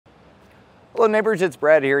Hello neighbors, it's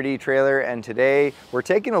Brad here at Etrailer, and today we're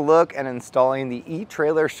taking a look at installing the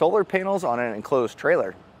Etrailer solar panels on an enclosed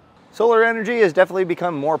trailer. Solar energy has definitely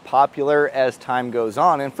become more popular as time goes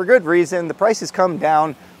on, and for good reason. The price has come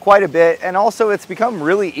down quite a bit, and also it's become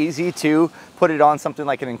really easy to put it on something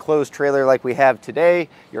like an enclosed trailer like we have today,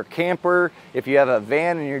 your camper. If you have a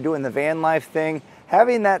van and you're doing the van life thing,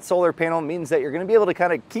 having that solar panel means that you're going to be able to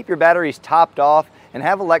kind of keep your batteries topped off and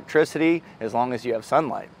have electricity as long as you have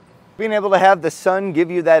sunlight. Being able to have the sun give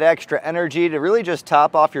you that extra energy to really just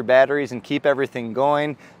top off your batteries and keep everything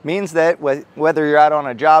going means that whether you're out on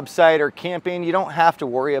a job site or camping, you don't have to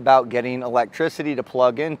worry about getting electricity to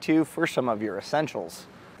plug into for some of your essentials.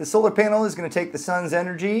 The solar panel is going to take the sun's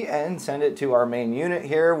energy and send it to our main unit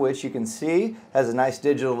here, which you can see has a nice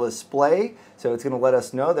digital display. So it's going to let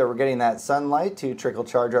us know that we're getting that sunlight to trickle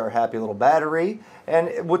charge our happy little battery.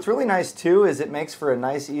 And what's really nice too is it makes for a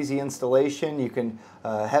nice easy installation. You can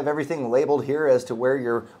have everything labeled here as to where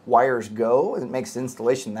your wires go. It makes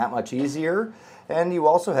installation that much easier. And you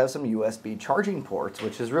also have some USB charging ports,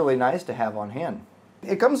 which is really nice to have on hand.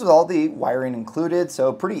 It comes with all the wiring included,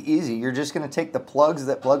 so pretty easy. You're just going to take the plugs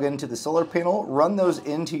that plug into the solar panel, run those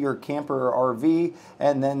into your camper or RV,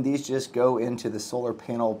 and then these just go into the solar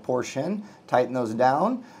panel portion, tighten those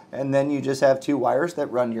down, and then you just have two wires that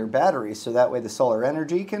run your battery, so that way the solar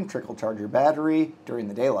energy can trickle charge your battery during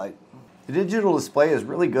the daylight. The digital display is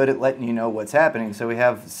really good at letting you know what's happening. So we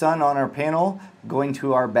have sun on our panel going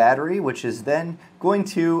to our battery, which is then going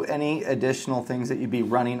to any additional things that you'd be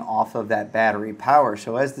running off of that battery power.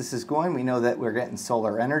 So as this is going, we know that we're getting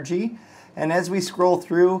solar energy. And as we scroll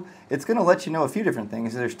through, it's going to let you know a few different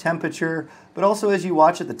things. There's temperature, but also as you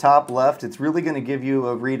watch at the top left, it's really going to give you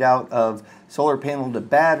a readout of solar panel to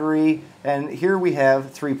battery. And here we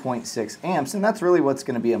have 3.6 amps, and that's really what's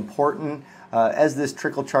going to be important. As this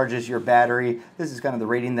trickle charges your battery, this is kind of the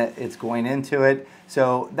rating that it's going into it.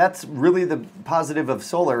 So that's really the positive of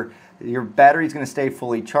solar. Your battery is going to stay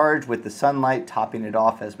fully charged with the sunlight topping it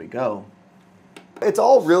off as we go. It's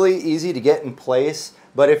all really easy to get in place,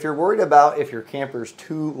 but if you're worried about if your camper is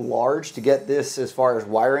too large to get this as far as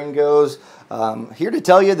wiring goes, here to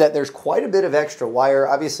tell you that there's quite a bit of extra wire.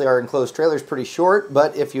 Obviously our enclosed trailer is pretty short,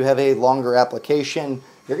 but if you have a longer application,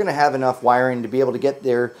 you're going to have enough wiring to be able to get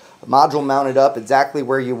their module mounted up exactly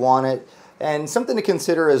where you want it. And something to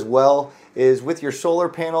consider as well is with your solar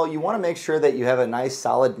panel, you want to make sure that you have a nice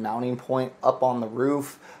solid mounting point up on the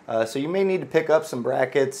roof. So you may need to pick up some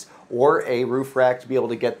brackets or a roof rack to be able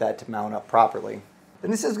to get that to mount up properly.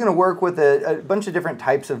 And this is going to work with a bunch of different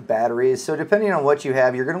types of batteries. So depending on what you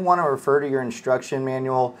have, you're going to want to refer to your instruction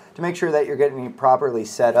manual to make sure that you're getting it properly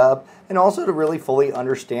set up, and also to really fully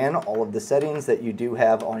understand all of the settings that you do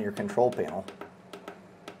have on your control panel.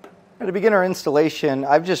 Now to begin our installation,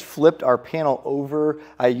 I've just flipped our panel over.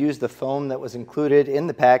 I used the foam that was included in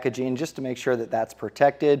the packaging just to make sure that that's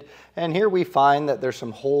protected. And here we find that there's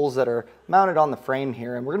some holes that are mounted on the frame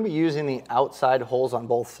here, and we're going to be using the outside holes on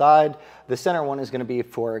both sides. The center one is going to be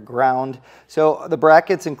for ground. So the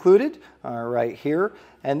brackets included are right here,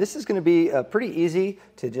 and this is going to be pretty easy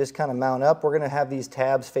to just kind of mount up. We're going to have these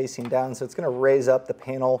tabs facing down, so it's going to raise up the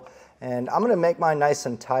panel. And I'm going to make mine nice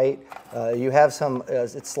and tight. You have some,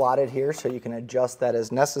 it's slotted here, so you can adjust that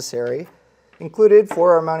as necessary. Included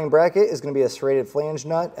for our mounting bracket is going to be a serrated flange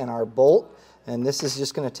nut and our bolt. And this is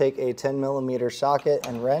just going to take a 10mm socket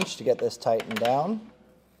and wrench to get this tightened down.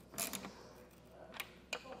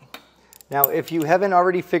 Now, if you haven't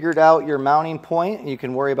already figured out your mounting point, you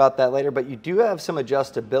can worry about that later, but you do have some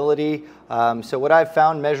adjustability. So what I've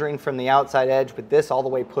found measuring from the outside edge with this all the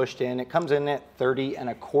way pushed in, it comes in at 30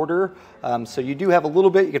 1/4. So you do have a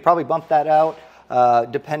little bit. You could probably bump that out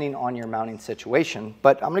depending on your mounting situation.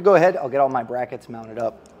 But I'm going to go ahead. I'll get all my brackets mounted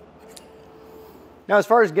up. Now, as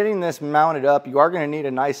far as getting this mounted up, you are going to need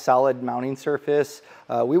a nice solid mounting surface.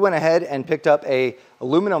 We went ahead and picked up a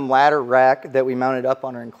aluminum ladder rack that we mounted up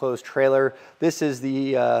on our enclosed trailer. This is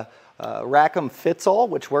the Rack-em Fits All,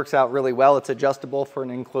 which works out really well. It's adjustable for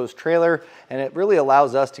an enclosed trailer, and it really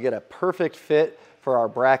allows us to get a perfect fit for our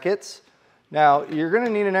brackets. Now, you're going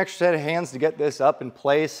to need an extra set of hands to get this up in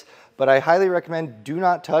place, but I highly recommend do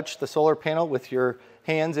not touch the solar panel with your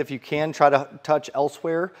hands. If you can, try to touch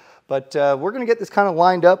elsewhere. But we're going to get this kind of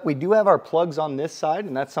lined up. We do have our plugs on this side,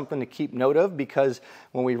 and that's something to keep note of, because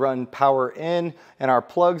when we run power in and our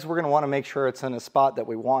plugs, we're going to want to make sure it's in a spot that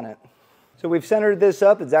we want it. So we've centered this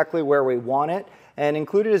up exactly where we want it, and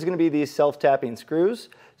included is going to be these self-tapping screws.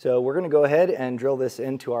 So we're going to go ahead and drill this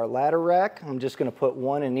into our ladder rack. I'm just going to put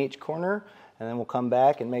one in each corner, and then we'll come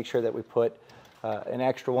back and make sure that we put an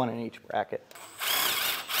extra one in each bracket.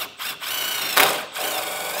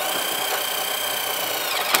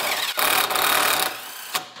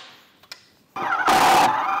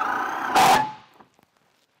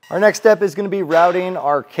 Our next step is going to be routing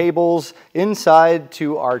our cables inside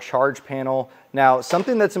to our charge panel. Now,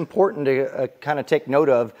 something that's important to kind of take note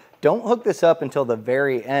of, don't hook this up until the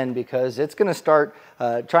very end because it's going to start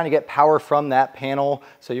trying to get power from that panel.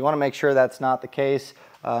 So you want to make sure that's not the case.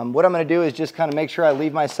 What I'm going to do is just kind of make sure I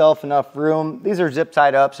leave myself enough room. These are zip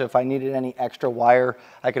tied up, so if I needed any extra wire,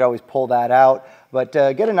 I could always pull that out. But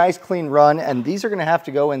get a nice clean run, and these are going to have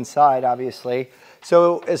to go inside, obviously.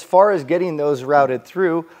 So as far as getting those routed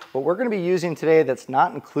through, what we're going to be using today that's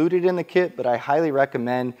not included in the kit, but I highly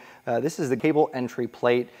recommend, this is the cable entry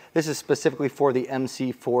plate. This is specifically for the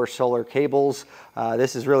MC4 solar cables.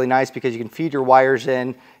 This is really nice because you can feed your wires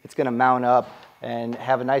in. It's going to mount up and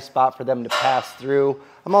have a nice spot for them to pass through.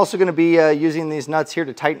 I'm also going to be using these nuts here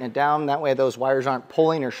to tighten it down. That way those wires aren't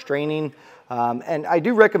pulling or straining. And I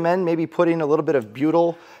do recommend maybe putting a little bit of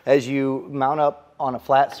butyl as you mount up on a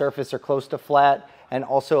flat surface or close to flat, and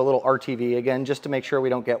also a little RTV again, just to make sure we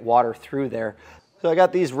don't get water through there. So I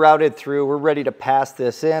got these routed through. We're ready to pass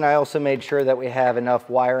this in. I also made sure that we have enough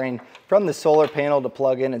wiring from the solar panel to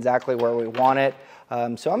plug in exactly where we want it.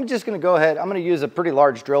 So I'm just going to go ahead. I'm going to use a pretty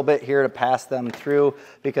large drill bit here to pass them through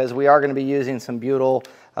because we are going to be using some butyl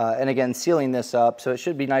and again sealing this up. So it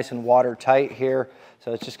should be nice and watertight here.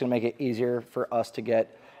 So it's just going to make it easier for us to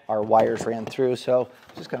get our wires ran through. So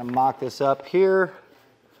I'm just going to mock this up here.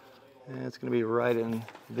 And it's going to be right in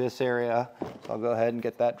this area. So I'll go ahead and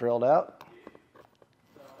get that drilled out.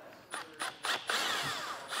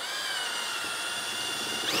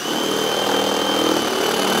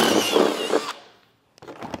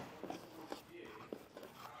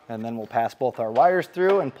 And then we'll pass both our wires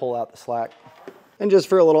through and pull out the slack. And just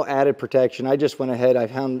for a little added protection, I just went ahead, I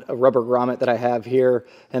found a rubber grommet that I have here,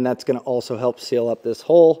 and that's going to also help seal up this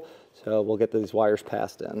hole. So we'll get these wires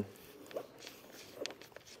passed in.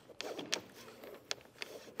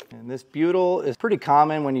 And this butyl is pretty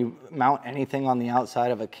common when you mount anything on the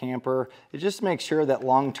outside of a camper. It just makes sure that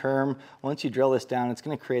long term, once you drill this down, it's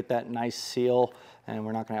going to create that nice seal, and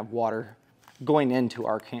we're not going to have water going into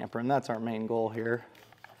our camper, and that's our main goal here.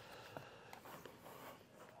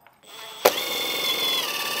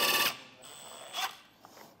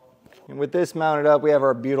 And with this mounted up, we have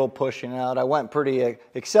our butyl pushing out. I went pretty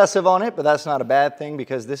excessive on it, but that's not a bad thing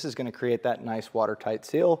because this is going to create that nice watertight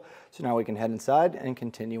seal. So now we can head inside and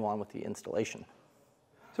continue on with the installation.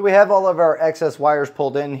 So we have all of our excess wires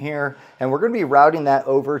pulled in here, and we're going to be routing that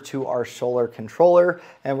over to our solar controller,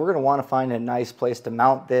 and we're going to want to find a nice place to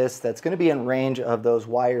mount this that's going to be in range of those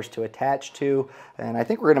wires to attach to. And I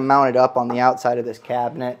think we're going to mount it up on the outside of this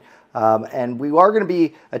cabinet. And we are going to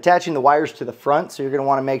be attaching the wires to the front, so you're going to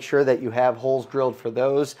want to make sure that you have holes drilled for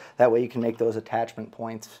those. That way you can make those attachment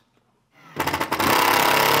points.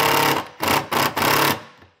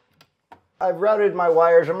 I've routed my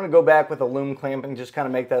wires. I'm going to go back with a loom clamp and just kind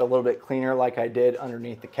of make that a little bit cleaner like I did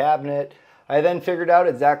underneath the cabinet. I then figured out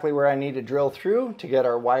exactly where I need to drill through to get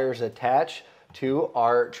our wires attached to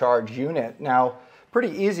our charge unit. Now,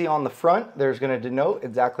 pretty easy on the front. There's going to denote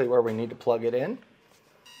exactly where we need to plug it in.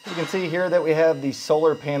 You can see here that we have the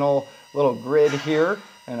solar panel little grid here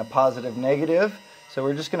and a positive negative. So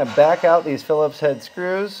we're just going to back out these Phillips head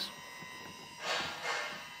screws.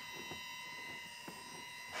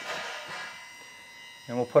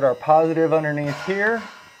 And we'll put our positive underneath here.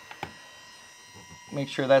 Make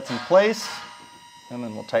sure that's in place. And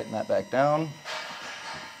then we'll tighten that back down.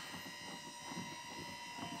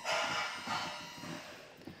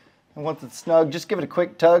 And once it's snug, just give it a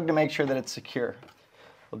quick tug to make sure that it's secure.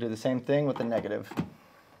 We'll do the same thing with the negative.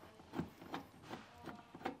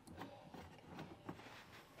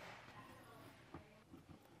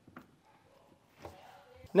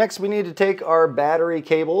 Next, we need to take our battery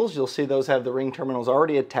cables. You'll see those have the ring terminals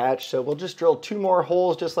already attached. So we'll just drill 2 more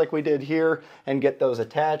holes just like we did here and get those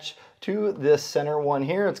attached to this center one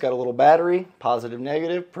here. It's got a little battery, positive,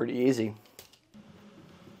 negative, pretty easy.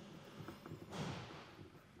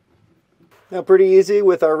 Now, pretty easy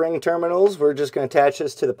with our ring terminals. We're just going to attach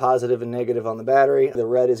this to the positive and negative on the battery. The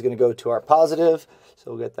red is going to go to our positive,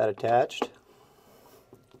 so we'll get that attached.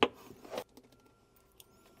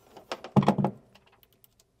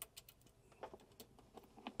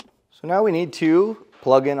 So now we need to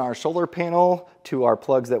plug in our solar panel to our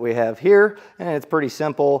plugs that we have here, and it's pretty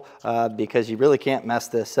simple because you really can't mess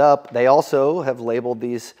this up. They also have labeled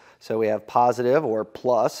these, so we have positive or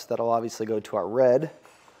plus. That'll obviously go to our red.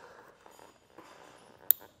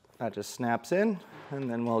 That just snaps in, and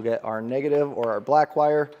then we'll get our negative or our black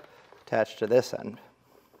wire attached to this end.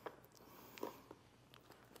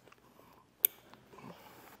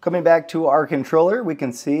 Coming back to our controller, we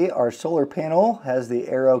can see our solar panel has the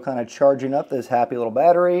arrow kind of charging up this happy little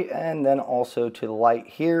battery, and then also to the light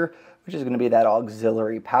here, which is going to be that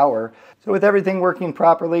auxiliary power. So with everything working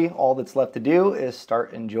properly, all that's left to do is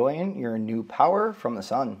start enjoying your new power from the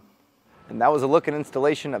sun. And that was a look and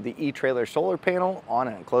installation of the Etrailer solar panel on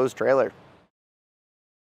an enclosed trailer.